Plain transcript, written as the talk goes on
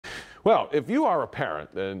Well, if you are a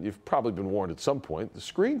parent, and you've probably been warned at some point, the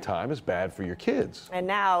screen time is bad for your kids. And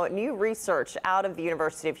now new research out of the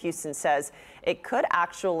University of Houston says it could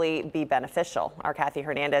actually be beneficial. Our Kathy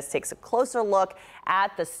Hernandez takes a closer look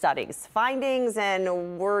at the study's findings,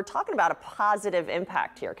 and we're talking about a positive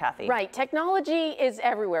impact here, Kathy. Right. Technology is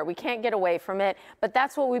everywhere. We can't get away from it, but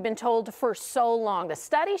that's what we've been told for so long. The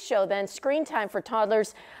studies show then screen time for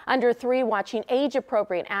toddlers under 3 watching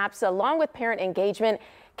age-appropriate apps along with parent engagement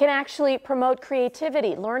can actually promote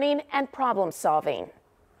creativity, learning, and problem solving.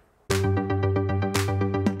 The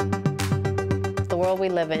world we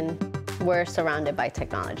live in, we're surrounded by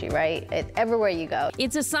technology, right? Everywhere you go.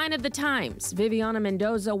 It's a sign of the times. Viviana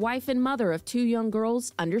Mendoza, wife and mother of 2 young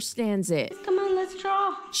girls, understands it. Come on, let's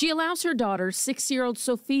draw. She allows her daughters, 6-year-old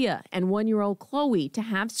Sophia and 1-year-old Chloe, to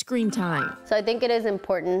have screen time. So I think it is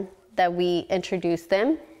important that we introduce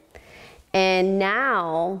them. And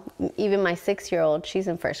now, even my 6-year-old, she's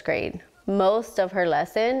in 1st grade. Most of her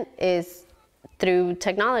lesson is through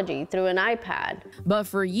technology, through an iPad. But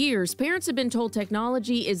for years, parents have been told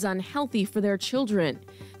technology is unhealthy for their children.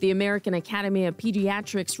 The American Academy of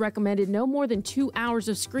Pediatrics recommended no more than 2 hours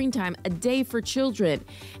of screen time a day for children,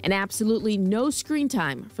 and absolutely no screen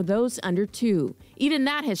time for those under 2. Even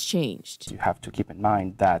that has changed. You have to keep in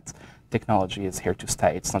mind that technology is here to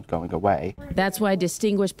stay. It's not going away. That's why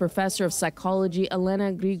distinguished professor of psychology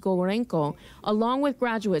Elena Grigorenko, along with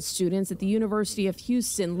graduate students at the University of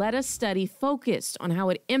Houston, led a study focused on how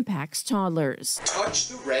it impacts toddlers. Touch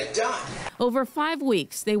the red dot. Over 5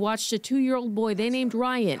 weeks, they watched a 2-year-old boy they named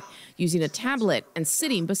Ryan using a tablet and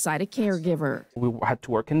sitting beside a caregiver. We had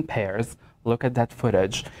to work in pairs, look at that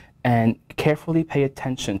footage, and carefully pay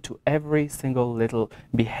attention to every single little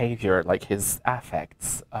behavior, like his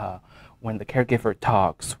affects, when the caregiver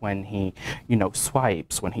talks, when he,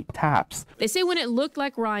 swipes, when he taps. They say when it looked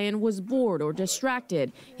like Ryan was bored or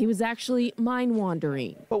distracted, he was actually mind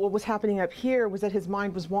wandering. But what was happening up here was that his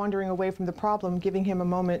mind was wandering away from the problem, giving him a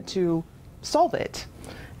moment to solve it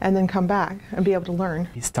and then come back and be able to learn.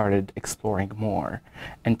 He started exploring more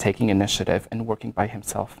and taking initiative and working by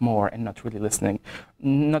himself more and not really listening,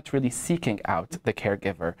 not really seeking out the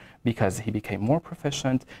caregiver, because he became more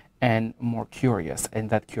proficient and more curious.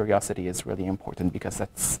 And that curiosity is really important because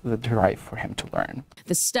that's the drive for him to learn.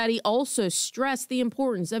 The study also stressed the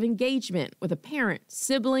importance of engagement with a parent,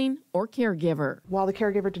 sibling, or caregiver. While the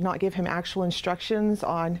caregiver did not give him actual instructions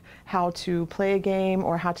on how to play a game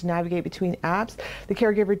or how to navigate between apps, the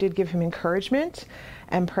caregiver did give him encouragement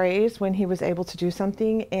and praise when he was able to do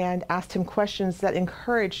something and asked him questions that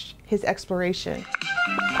encouraged his exploration.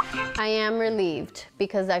 I am relieved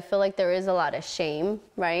because I feel like there is a lot of shame,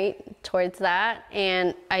 right, towards that.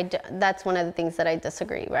 And that's one of the things that I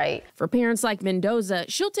disagree, right? For parents like Mendoza,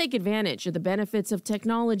 she'll take advantage of the benefits of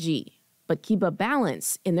technology, but keep a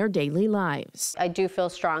balance in their daily lives. I do feel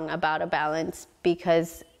strong about a balance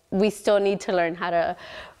because we still need to learn how to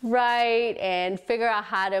write and figure out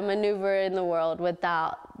how to maneuver in the world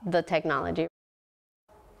without the technology.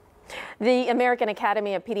 The American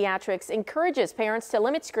Academy of Pediatrics encourages parents to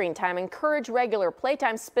limit screen time, encourage regular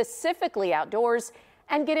playtime, specifically outdoors,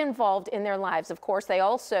 and get involved in their lives. Of course, they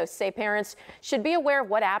also say parents should be aware of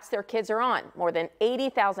what apps their kids are on. More than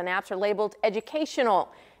 80,000 apps are labeled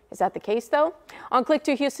educational. Is that the case, though? On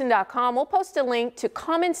click2houston.com, we'll post a link to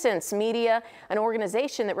Common Sense Media, an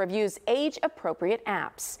organization that reviews age-appropriate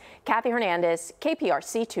apps. Kathy Hernandez,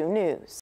 KPRC 2 News.